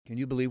Can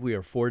you believe we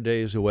are 4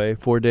 days away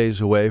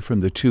from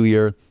the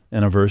 2-year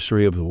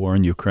anniversary of the war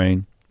in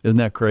Ukraine? Isn't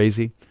that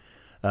crazy?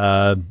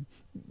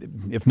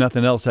 If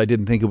nothing else, I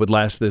didn't think it would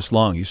last this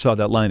long. You saw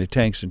that line of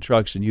tanks and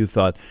trucks, and you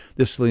thought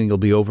this thing will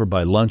be over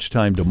by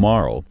lunchtime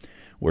tomorrow.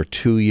 We're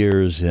 2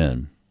 years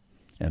in,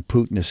 and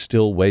Putin is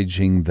still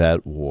waging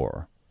that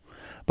war.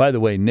 By the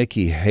way,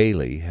 Nikki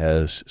Haley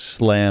has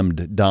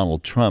slammed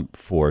Donald Trump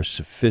for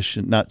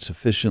not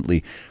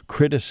sufficiently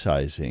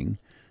criticizing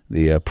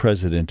the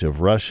president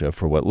of Russia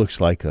for what looks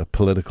like a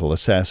political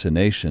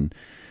assassination.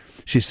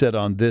 She said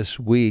on This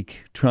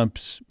Week,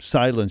 Trump's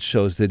silence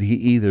shows that he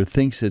either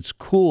thinks it's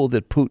cool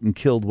that Putin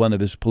killed one of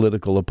his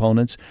political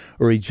opponents,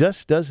 or he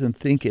just doesn't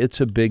think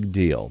it's a big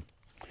deal.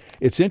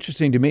 It's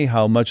interesting to me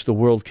how much the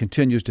world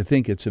continues to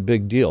think it's a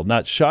big deal.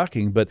 Not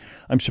shocking, but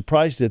I'm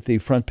surprised at the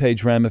front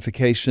page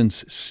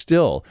ramifications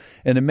still.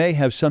 And it may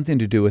have something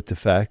to do with the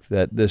fact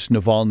that this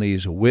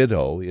Navalny's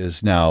widow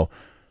is now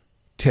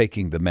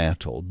taking the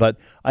mantle. But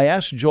I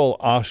asked Joel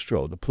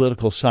Ostrow, the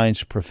political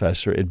science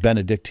professor at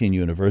Benedictine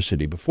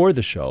University, before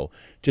the show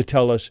to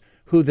tell us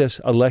who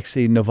this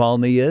Alexei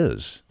Navalny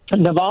is.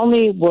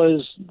 Navalny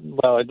was,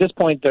 well, at this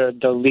point,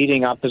 the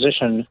leading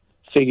opposition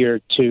figure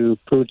to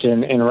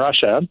Putin in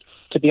Russia.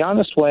 To be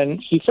honest, when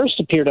he first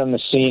appeared on the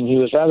scene, he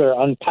was rather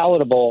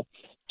unpalatable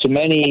to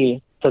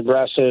many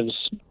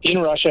progressives in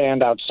Russia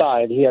and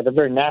outside. He had a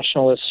very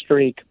nationalist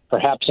streak,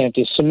 perhaps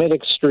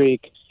anti-Semitic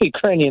streak.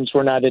 Ukrainians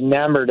were not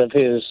enamored of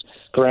his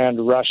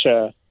grand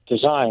Russia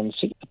designs.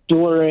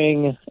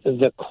 During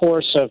the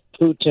course of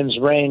Putin's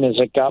reign, as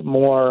it got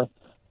more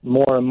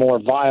and more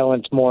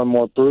violent, more and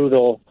more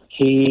brutal,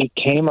 he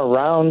came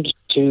around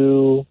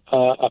to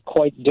a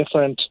quite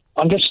different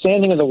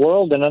understanding of the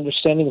world and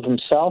understanding of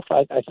himself.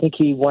 I think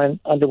he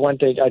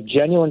underwent a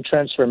genuine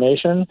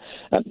transformation.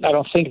 I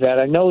don't think that.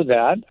 I know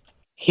that.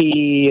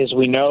 He, as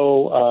we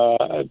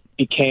know,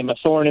 became a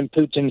thorn in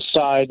Putin's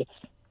side,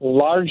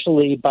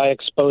 largely by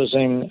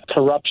exposing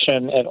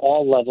corruption at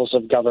all levels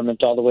of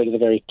government, all the way to the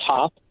very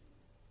top.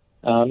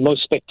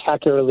 Most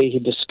spectacularly, he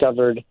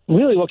discovered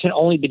really what can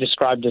only be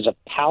described as a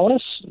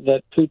palace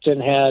that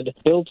Putin had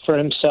built for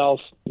himself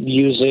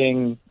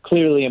using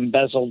clearly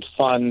embezzled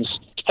funds,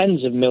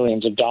 tens of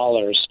millions of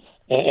dollars,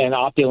 and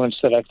opulence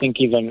that I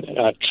think even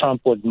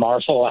Trump would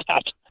marvel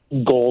at.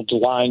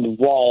 Gold-lined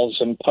walls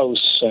and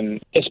posts, and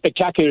as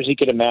spectacular as he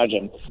could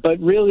imagine. But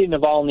really,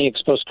 Navalny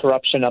exposed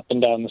corruption up and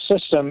down the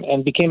system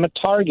and became a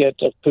target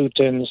of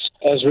Putin's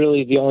as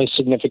really the only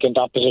significant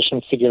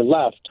opposition figure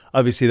left.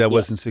 Obviously, that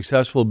wasn't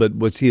successful, but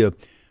was he an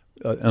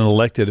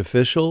elected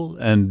official?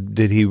 And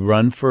did he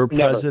run for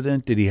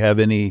president? Never. Did he have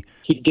any?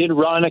 He did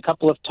run a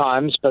couple of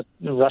times, but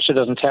Russia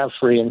doesn't have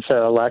free and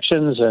fair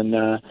elections, and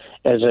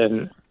as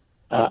an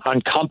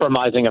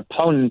uncompromising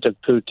opponent of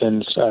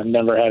Putin's,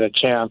 never had a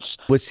chance.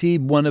 Was he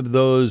one of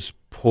those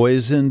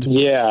poisoned?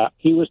 Yeah,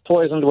 he was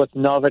poisoned with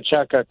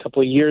Novichok a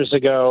couple of years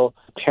ago,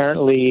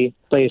 apparently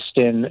placed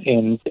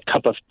in a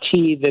cup of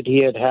tea that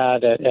he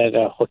had at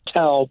a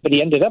hotel, but he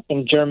ended up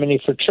in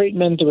Germany for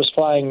treatment. He was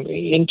flying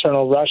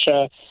internal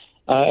Russia,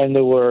 and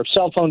there were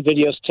cell phone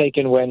videos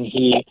taken when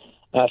he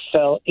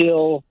fell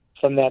ill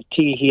from that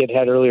tea he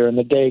had earlier in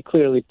the day,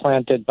 clearly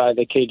planted by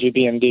the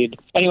KGB indeed.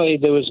 Anyway,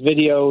 there was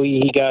video.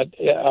 He got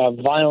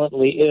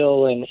violently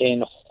ill and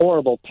in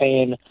horrible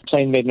pain. The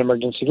plane made an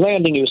emergency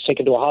landing. He was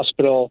taken to a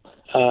hospital,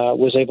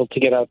 was able to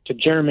get out to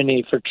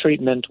Germany for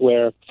treatment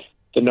where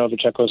the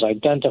Novichok was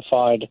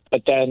identified,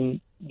 but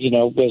then,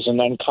 was an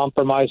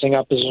uncompromising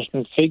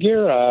opposition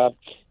figure,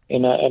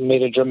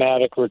 made a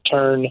dramatic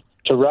return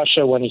to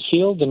Russia when he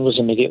healed and was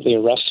immediately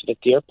arrested at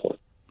the airport.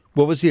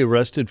 What was he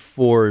arrested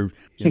for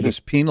in this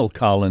penal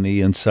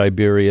colony in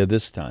Siberia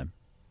this time?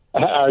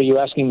 Are you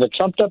asking the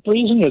trumped-up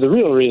reason or the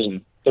real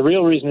reason? The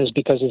real reason is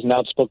because he's an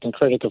outspoken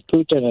critic of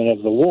Putin and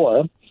of the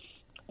war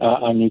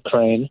on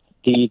Ukraine.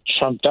 The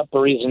trumped-up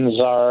reasons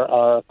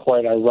are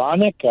quite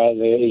ironic.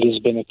 He's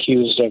been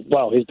accused of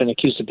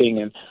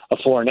being a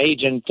foreign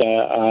agent,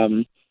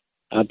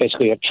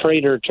 basically a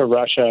traitor to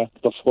Russia.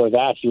 Before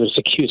that, he was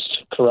accused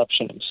of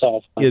corruption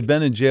himself. He had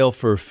been in jail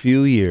for a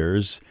few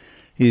years.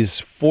 He's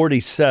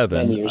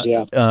 47, 10 years,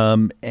 yeah.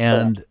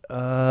 And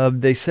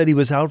they said he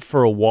was out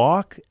for a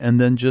walk and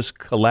then just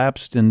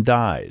collapsed and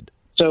died.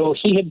 So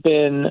he had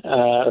been,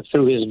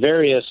 through his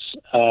various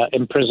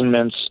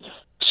imprisonments,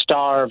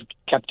 starved,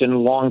 kept in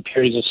long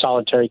periods of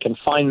solitary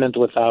confinement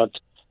without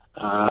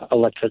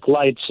electric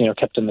lights,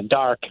 kept in the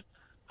dark,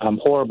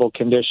 horrible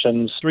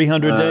conditions.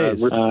 300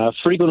 days.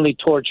 Frequently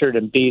tortured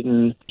and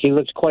beaten. He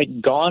looked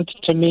quite gaunt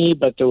to me,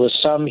 but there was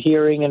some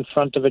hearing in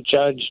front of a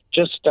judge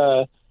just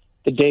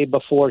the day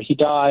before he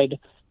died,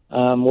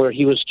 where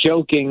he was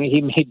joking.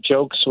 He made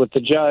jokes with the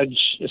judge,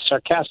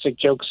 sarcastic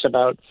jokes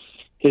about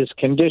his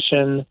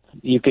condition.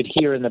 You could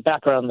hear in the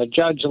background the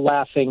judge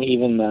laughing,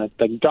 even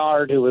the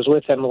guard who was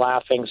with him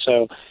laughing.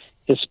 So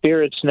his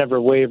spirits never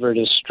wavered.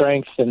 His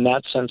strength in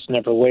that sense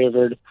never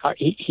wavered.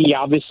 He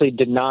obviously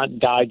did not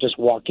die just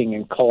walking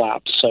and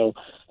collapse. So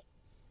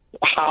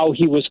how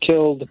he was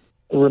killed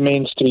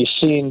remains to be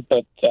seen,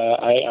 but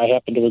I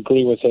happen to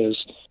agree with his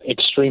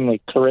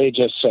extremely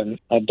courageous and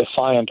a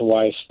defiant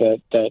wife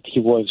that he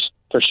was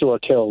for sure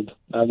killed.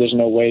 There's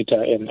no way to,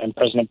 and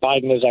President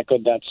Biden has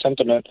echoed that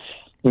sentiment.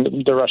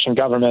 The Russian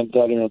government,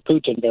 Vladimir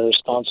Putin, bear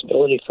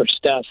responsibility for his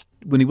death.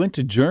 When he went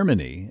to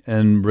Germany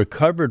and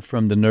recovered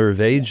from the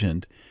nerve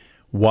agent,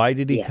 why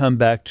did he come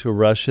back to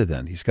Russia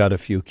then? He's got a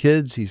few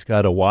kids, he's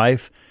got a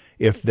wife.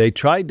 If they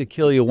tried to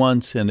kill you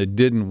once and it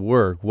didn't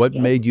work, what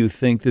made you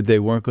think that they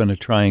weren't going to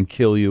try and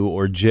kill you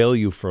or jail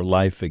you for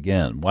life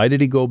again? Why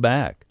did he go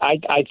back?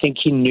 I think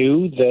he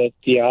knew that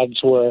the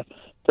odds were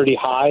pretty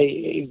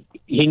high.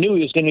 He knew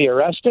he was going to be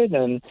arrested,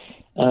 and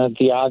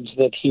the odds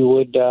that he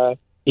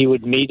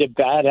would meet a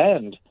bad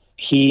end.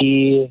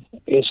 He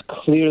was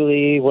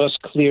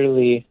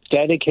clearly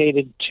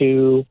dedicated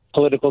to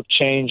political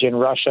change in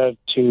Russia,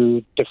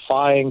 to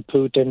defying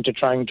Putin, to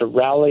trying to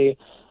rally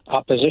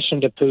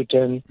opposition to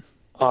Putin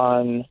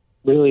on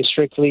really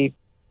strictly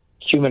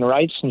human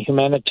rights and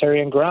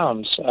humanitarian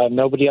grounds.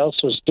 Nobody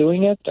else was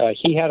doing it.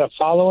 He had a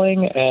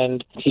following,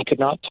 and he could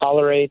not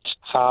tolerate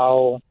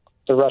how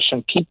the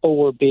Russian people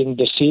were being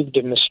deceived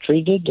and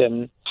mistreated,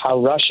 and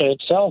how Russia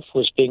itself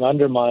was being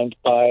undermined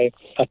by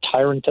a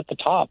tyrant at the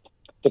top.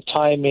 The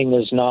timing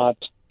is not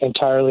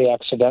entirely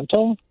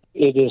accidental.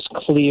 It is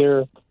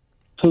clear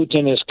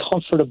Putin is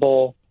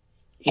comfortable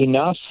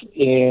enough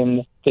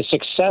in the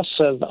success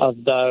of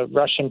the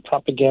Russian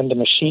propaganda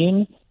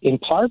machine, in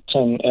part,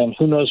 and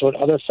who knows what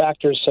other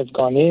factors have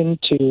gone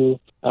into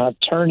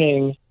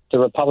turning the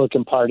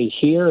Republican Party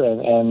here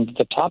and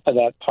the top of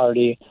that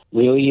party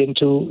really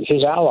into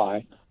his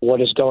ally.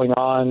 What is going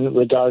on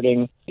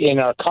regarding in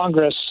our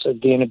Congress,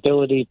 the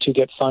inability to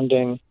get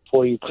funding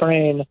for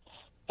Ukraine,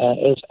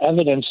 is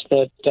evidence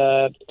that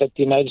the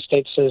United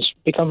States has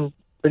become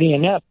pretty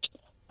inept,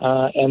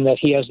 and that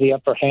he has the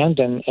upper hand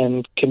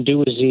and can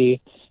do as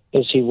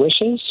he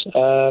wishes,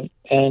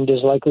 and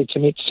is likely to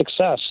meet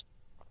success.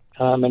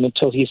 And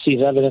until he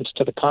sees evidence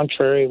to the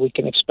contrary, we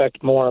can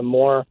expect more and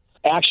more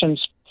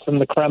actions from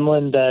the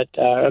Kremlin that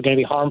are going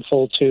to be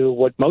harmful to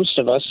what most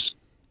of us,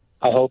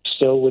 I hope,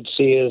 still would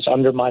see as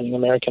undermining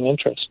American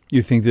interests.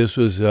 You think this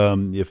was,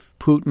 if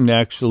Putin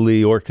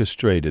actually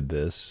orchestrated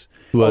this?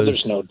 Well,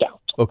 there's no doubt.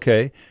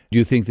 Okay. Do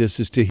you think this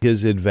is to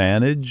his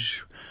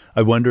advantage?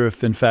 I wonder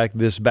if, in fact,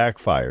 this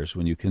backfires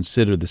when you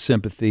consider the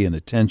sympathy and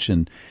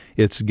attention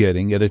it's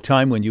getting at a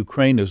time when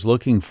Ukraine is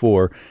looking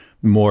for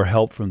more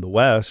help from the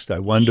West. I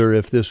wonder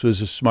if this was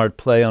a smart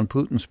play on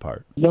Putin's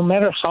part. No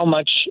matter how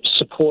much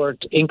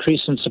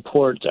increase in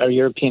support our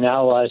European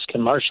allies can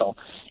marshal,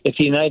 if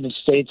the United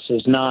States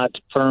is not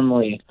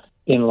firmly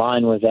in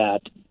line with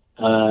that,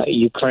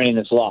 Ukraine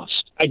is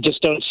lost. I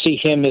just don't see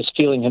him as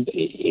feeling him.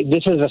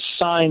 This is a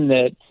sign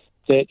that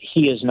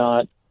he is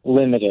not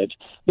limited.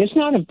 It's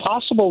not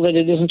impossible that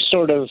it isn't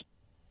sort of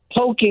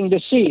poking to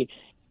see,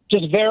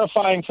 just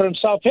verifying for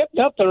himself.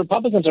 Yep, the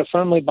Republicans are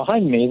firmly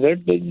behind me.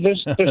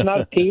 There's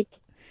not a peep.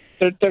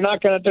 There's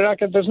not going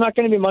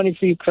to be money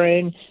for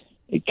Ukraine.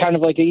 Kind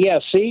of like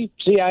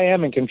see, I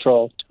am in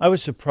control. I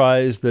was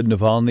surprised that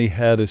Navalny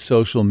had a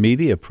social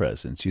media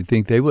presence. You'd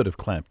think they would have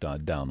clamped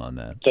down on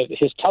that.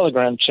 His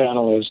Telegram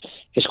channel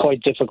is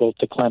quite difficult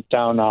to clamp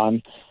down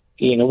on.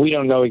 We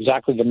don't know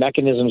exactly the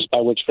mechanisms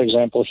by which, for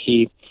example,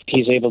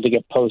 he's able to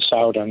get posts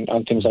out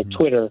on things like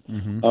Twitter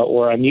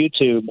or on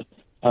YouTube.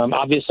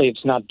 Obviously,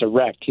 it's not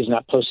direct. He's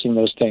not posting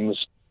those things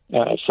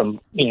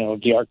from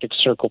the Arctic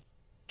Circle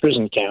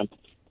prison camp.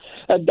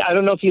 I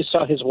don't know if you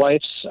saw his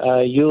wife's,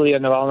 Yulia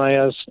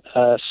Navalnaya's,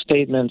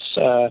 statements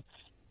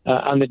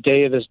on the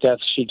day of his death.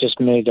 She just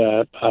made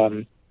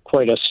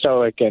quite a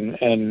stoic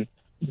and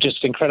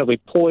just incredibly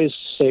poised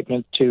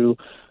statement to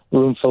a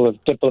room full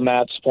of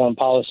diplomats, foreign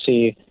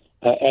policy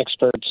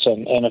experts,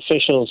 and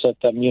officials at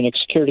the Munich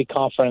Security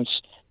Conference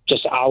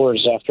just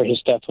hours after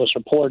his death was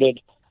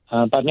reported.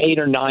 About an 8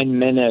 or 9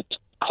 minute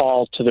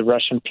call to the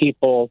Russian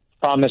people,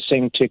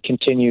 promising to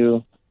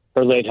continue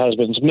her late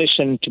husband's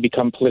mission to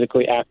become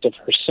politically active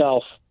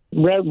herself.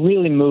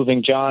 Really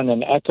moving, John,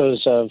 and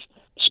echoes of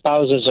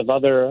spouses of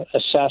other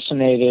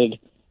assassinated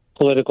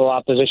political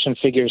opposition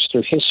figures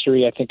through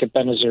history. I think of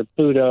Benazir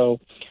Bhutto.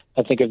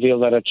 I think of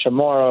Violeta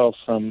Chamorro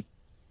from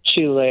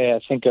Chile. I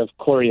think of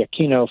Cory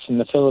Aquino from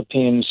the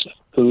Philippines,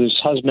 whose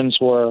husbands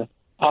were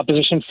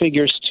opposition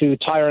figures to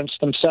tyrants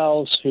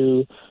themselves,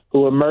 who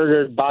were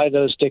murdered by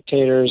those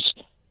dictators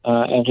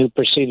and who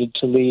proceeded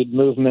to lead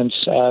movements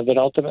that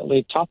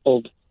ultimately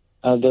toppled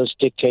those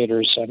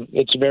dictators.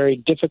 It's very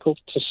difficult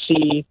to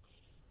see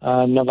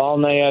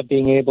Navalny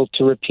being able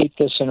to repeat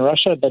this in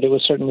Russia, but it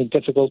was certainly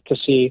difficult to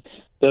see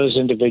those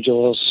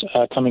individuals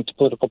coming to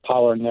political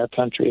power in their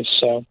countries.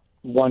 So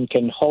one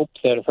can hope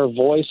that her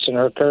voice and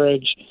her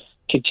courage,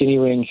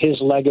 continuing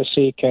his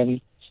legacy, can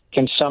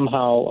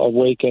somehow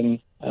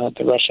awaken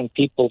the Russian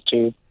people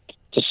to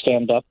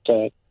stand up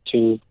to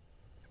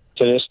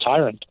this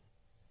tyrant.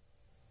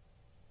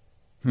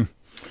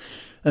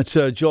 That's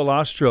Joel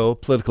Ostrow,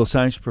 political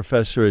science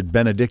professor at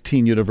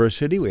Benedictine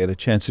University. We had a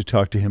chance to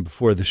talk to him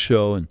before the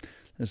show, and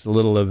there's a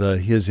little of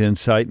his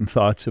insight and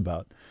thoughts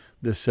about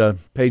this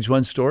Page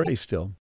One story still.